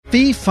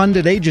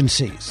Fee-funded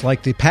agencies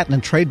like the Patent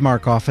and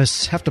Trademark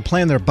Office have to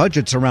plan their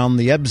budgets around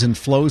the ebbs and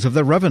flows of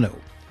their revenue.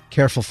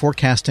 Careful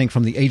forecasting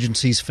from the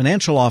agency's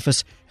financial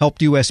office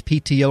helped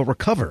USPTO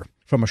recover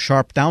from a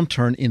sharp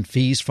downturn in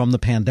fees from the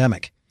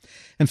pandemic.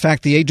 In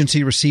fact, the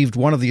agency received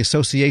one of the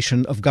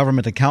Association of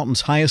Government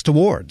Accountants' highest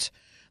awards,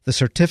 the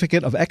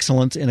Certificate of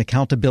Excellence in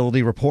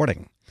Accountability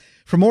Reporting.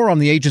 For more on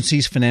the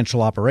agency's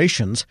financial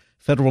operations,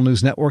 Federal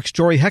News Network's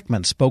Jory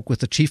Heckman spoke with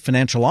the Chief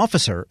Financial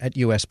Officer at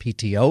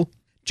USPTO,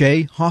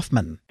 Jay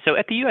Hoffman. So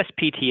at the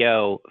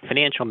USPTO,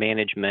 financial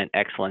management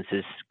excellence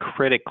is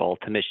critical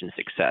to mission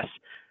success.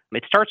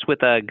 It starts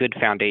with a good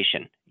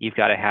foundation. You've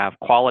got to have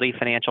quality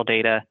financial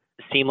data,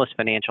 seamless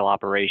financial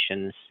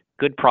operations,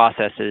 good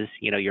processes.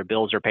 Your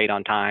bills are paid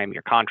on time,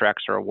 your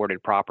contracts are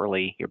awarded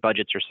properly, your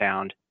budgets are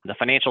sound. The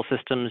financial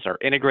systems are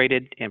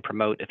integrated and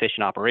promote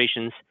efficient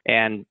operations.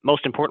 And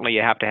most importantly,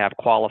 you have to have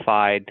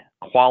qualified,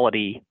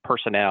 quality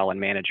personnel and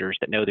managers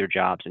that know their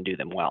jobs and do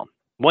them well.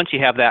 Once you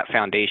have that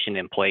foundation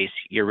in place,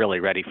 you're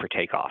really ready for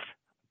takeoff.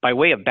 By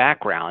way of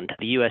background,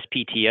 the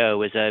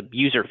USPTO is a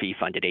user fee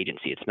funded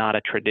agency. It's not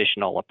a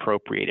traditional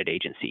appropriated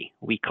agency.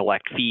 We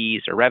collect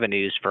fees or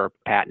revenues for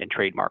patent and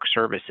trademark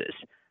services.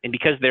 And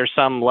because there's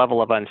some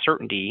level of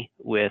uncertainty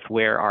with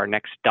where our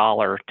next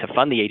dollar to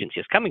fund the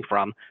agency is coming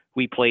from,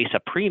 we place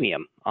a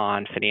premium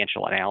on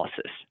financial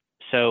analysis.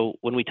 So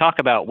when we talk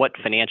about what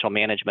financial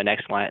management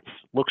excellence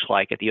looks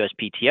like at the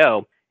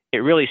USPTO, it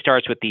really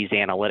starts with these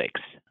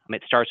analytics.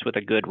 It starts with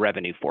a good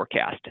revenue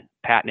forecast.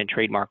 Patent and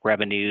trademark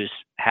revenues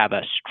have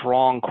a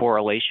strong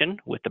correlation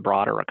with the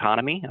broader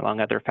economy,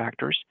 among other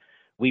factors.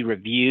 We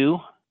review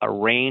a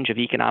range of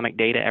economic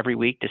data every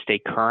week to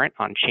stay current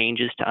on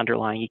changes to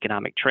underlying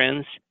economic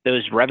trends.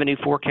 Those revenue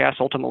forecasts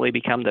ultimately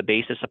become the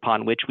basis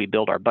upon which we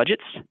build our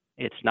budgets.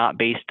 It's not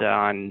based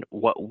on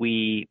what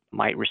we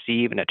might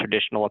receive in a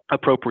traditional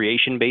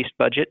appropriation-based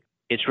budget.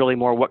 It's really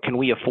more what can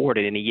we afford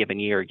in any given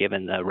year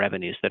given the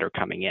revenues that are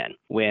coming in.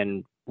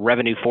 When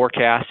revenue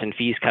forecasts and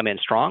fees come in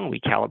strong, we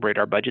calibrate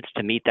our budgets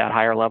to meet that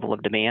higher level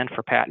of demand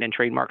for patent and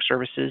trademark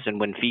services. And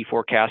when fee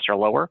forecasts are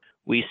lower,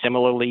 we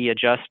similarly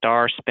adjust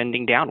our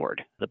spending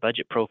downward. The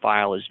budget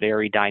profile is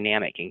very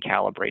dynamic and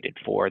calibrated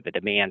for the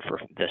demand for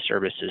the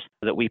services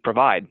that we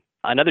provide.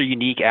 Another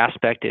unique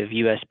aspect of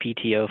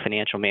USPTO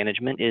financial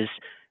management is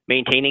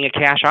maintaining a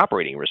cash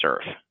operating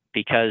reserve.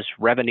 Because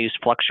revenues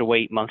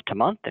fluctuate month to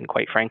month and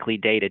quite frankly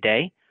day to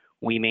day,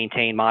 we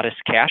maintain modest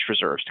cash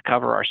reserves to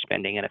cover our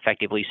spending and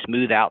effectively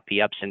smooth out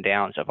the ups and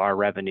downs of our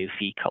revenue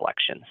fee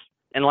collections.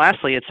 And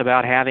lastly, it's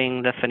about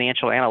having the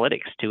financial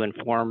analytics to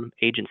inform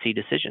agency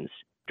decisions.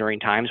 During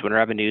times when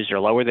revenues are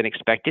lower than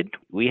expected,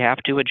 we have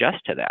to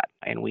adjust to that,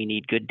 and we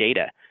need good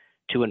data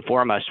to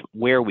inform us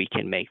where we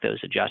can make those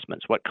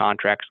adjustments, what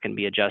contracts can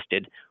be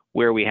adjusted,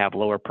 where we have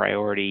lower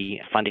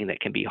priority funding that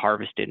can be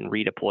harvested and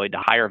redeployed to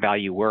higher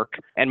value work,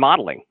 and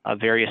modeling of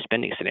various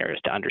spending scenarios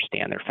to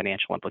understand their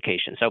financial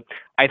implications. So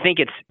I think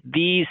it's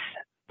these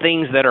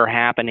things that are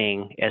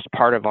happening as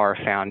part of our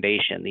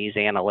foundation, these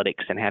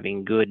analytics and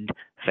having good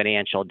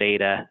financial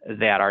data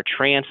that are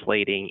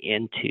translating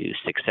into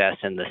success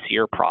in the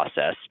SEER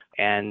process.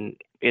 And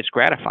it's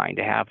gratifying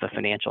to have the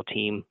financial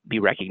team be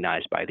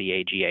recognized by the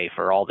AGA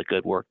for all the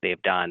good work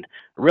they've done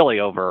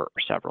really over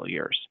several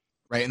years.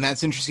 Right. And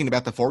that's interesting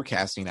about the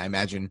forecasting. I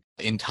imagine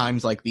in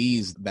times like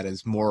these, that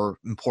is more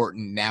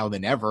important now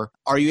than ever.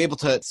 Are you able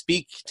to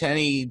speak to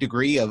any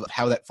degree of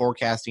how that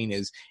forecasting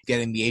is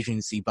getting the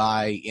agency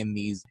by in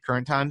these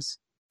current times?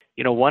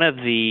 One of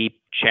the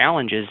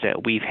challenges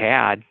that we've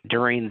had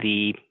during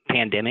the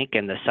pandemic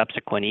and the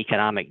subsequent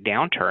economic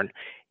downturn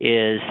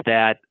is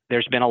that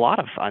there's been a lot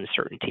of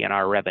uncertainty in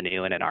our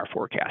revenue and in our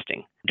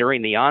forecasting.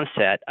 During the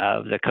onset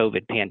of the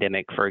COVID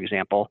pandemic, for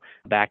example,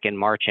 back in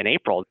March and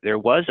April, there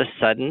was a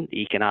sudden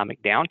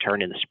economic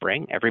downturn in the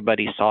spring.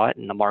 Everybody saw it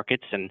in the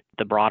markets and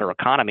the broader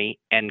economy,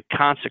 and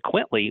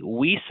consequently,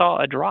 we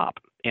saw a drop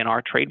in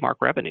our trademark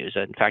revenues.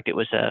 In fact, it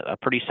was a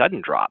pretty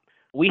sudden drop.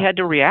 We had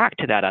to react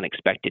to that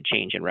unexpected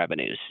change in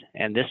revenues,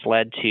 and this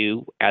led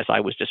to, as I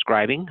was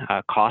describing,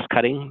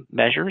 cost-cutting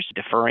measures,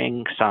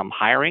 deferring some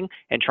hiring,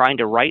 and trying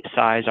to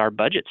right-size our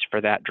budgets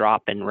for that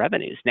drop in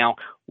revenues. Now,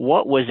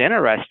 what was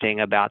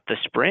interesting about the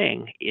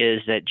spring is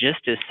that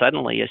just as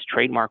suddenly as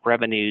trademark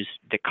revenues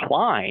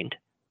declined,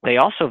 they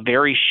also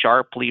very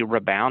sharply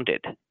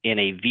rebounded in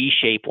a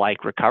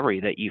V-shape-like recovery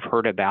that you've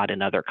heard about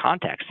in other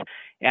contexts.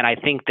 And I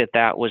think that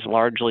that was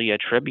largely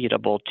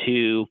attributable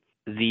to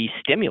the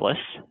stimulus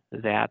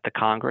that the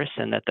Congress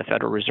and that the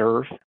Federal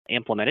Reserve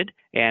implemented,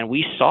 and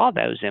we saw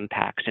those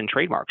impacts in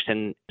trademarks.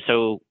 And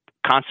so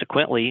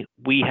consequently,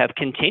 we have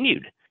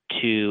continued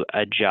to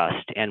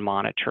adjust and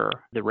monitor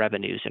the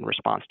revenues in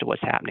response to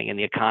what's happening in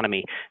the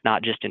economy,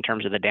 not just in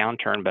terms of the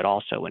downturn, but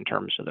also in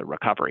terms of the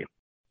recovery.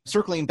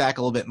 Circling back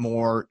a little bit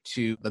more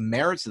to the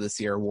merits of the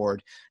SEER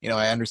Award,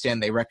 I understand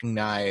they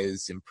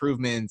recognize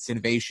improvements,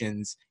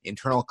 innovations,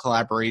 internal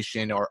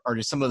collaboration, or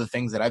just some of the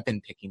things that I've been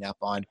picking up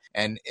on.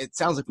 And it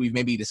sounds like we've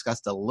maybe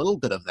discussed a little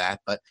bit of that,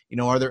 but,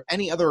 are there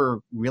any other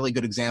really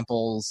good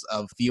examples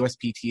of the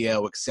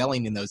USPTO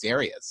excelling in those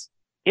areas?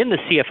 In the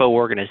CFO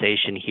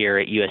organization here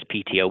at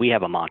USPTO, we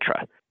have a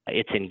mantra.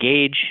 It's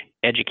engage,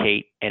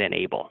 educate, and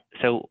enable.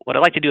 So what I'd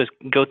like to do is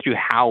go through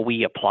how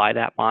we apply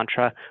that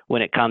mantra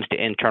when it comes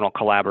to internal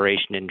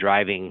collaboration and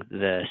driving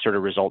the sort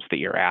of results that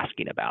you're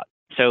asking about.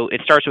 So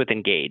it starts with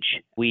engage.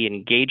 We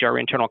engage our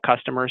internal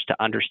customers to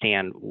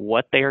understand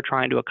what they are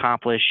trying to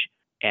accomplish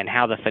and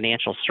how the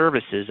financial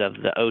services of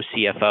the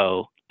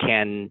OCFO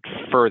can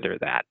further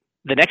that.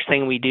 The next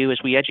thing we do is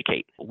we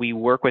educate. We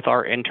work with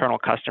our internal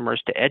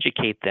customers to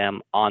educate them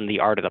on the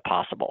art of the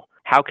possible.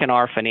 How can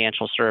our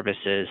financial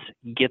services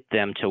get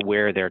them to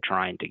where they're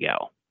trying to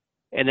go?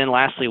 And then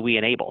lastly, we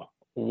enable.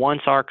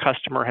 Once our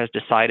customer has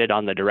decided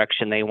on the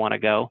direction they want to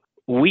go,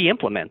 we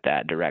implement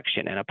that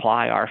direction and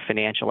apply our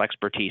financial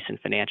expertise and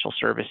financial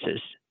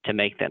services to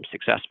make them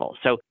successful.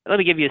 So let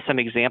me give you some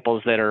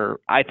examples that are,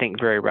 I think,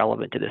 very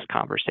relevant to this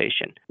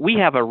conversation. We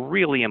have a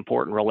really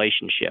important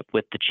relationship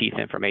with the Chief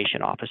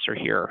Information Officer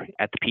here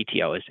at the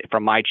PTO,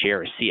 from my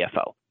chair as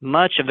CFO.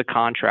 Much of the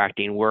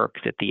contracting work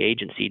that the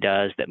agency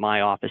does that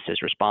my office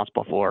is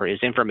responsible for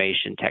is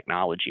information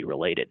technology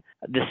related.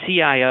 The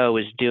CIO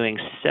is doing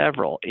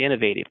several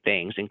innovative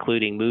things,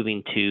 including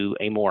moving to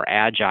a more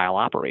agile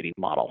operating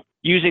model.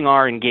 Using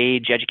our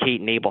engage,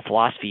 educate, enable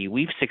philosophy,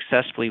 we've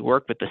successfully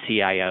worked with the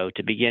CIO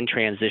to begin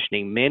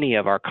transitioning many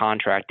of our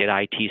contracted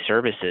IT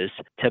services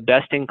to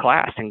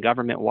best-in-class and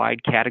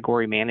government-wide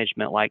category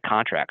management-like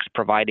contracts,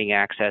 providing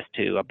access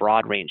to a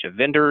broad range of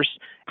vendors,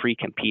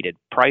 pre-competed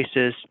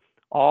prices,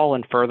 all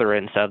in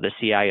furtherance of the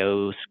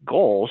CIO's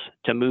goals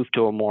to move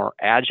to a more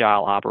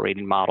agile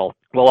operating model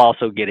while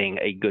also getting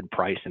a good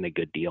price and a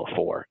good deal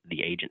for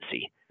the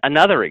agency.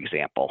 Another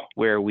example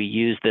where we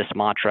use this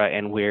mantra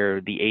and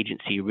where the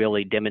agency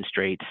really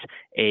demonstrates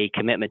a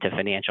commitment to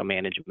financial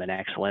management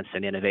excellence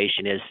and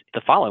innovation is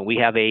the following. We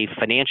have a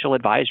financial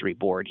advisory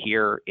board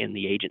here in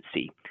the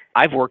agency.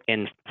 I've worked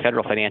in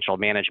federal financial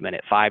management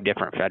at 5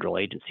 different federal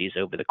agencies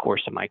over the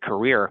course of my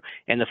career,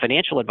 and the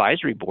financial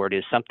advisory board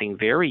is something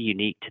very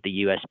unique to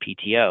the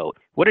USPTO.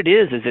 What it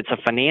is it's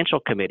a financial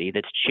committee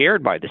that's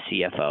chaired by the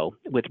CFO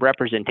with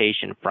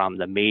representation from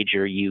the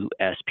major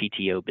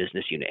USPTO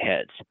business unit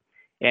heads.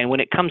 And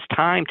when it comes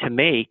time to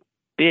make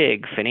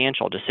big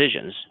financial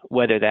decisions,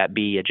 whether that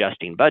be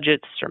adjusting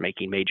budgets or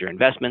making major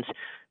investments,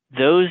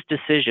 those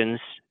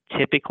decisions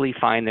typically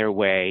find their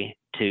way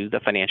to the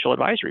financial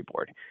advisory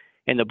board.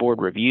 And the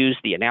board reviews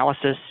the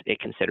analysis,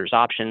 it considers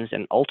options,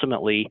 and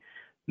ultimately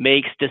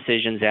makes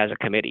decisions as a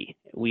committee.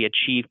 We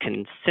achieve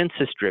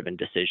consensus-driven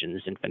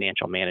decisions in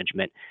financial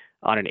management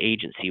on an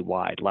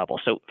agency-wide level.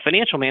 So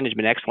financial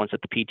management excellence at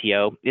the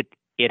PTO,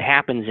 it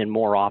happens in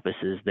more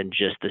offices than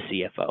just the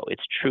CFO.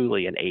 It's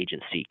truly an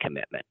agency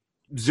commitment.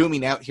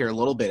 Zooming out here a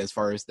little bit as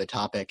far as the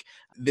topic,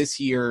 this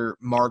year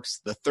marks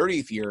the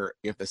 30th year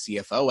of the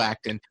CFO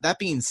Act. And that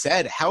being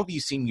said, how have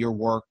you seen your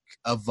work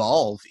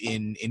evolve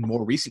in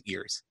more recent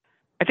years?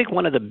 I think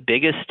one of the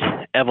biggest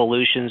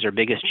evolutions or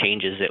biggest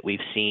changes that we've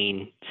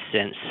seen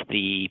since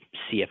the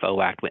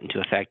CFO Act went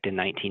into effect in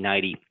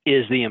 1990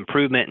 is the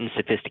improvement in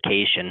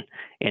sophistication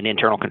in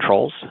internal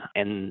controls.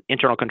 And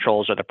internal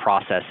controls are the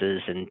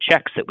processes and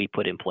checks that we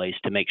put in place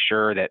to make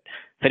sure that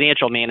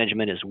financial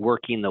management is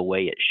working the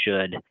way it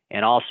should,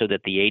 and also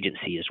that the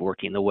agency is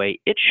working the way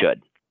it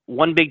should.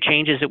 One big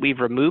change is that we've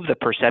removed the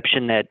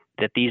perception that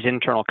these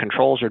internal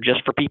controls are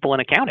just for people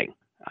in accounting.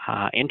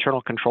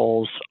 Internal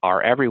controls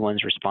are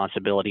everyone's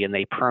responsibility, and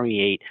they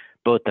permeate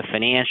both the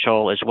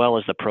financial as well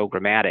as the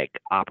programmatic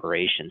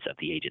operations of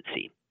the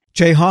agency.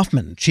 Jay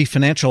Hoffman, Chief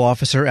Financial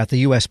Officer at the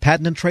U.S.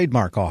 Patent and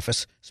Trademark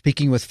Office,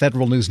 speaking with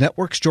Federal News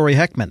Network's Jory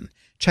Heckman.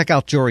 Check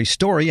out Jory's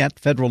story at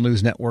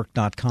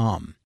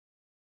federalnewsnetwork.com.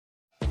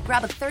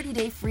 Grab a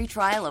 30-day free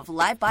trial of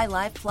Live by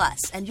Live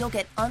Plus, and you'll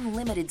get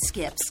unlimited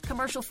skips,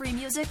 commercial-free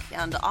music,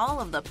 and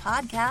all of the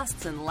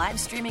podcasts and live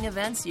streaming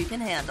events you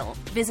can handle.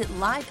 Visit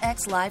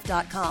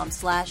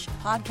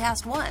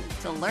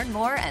livexlive.com/podcast1 to learn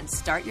more and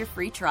start your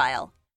free trial.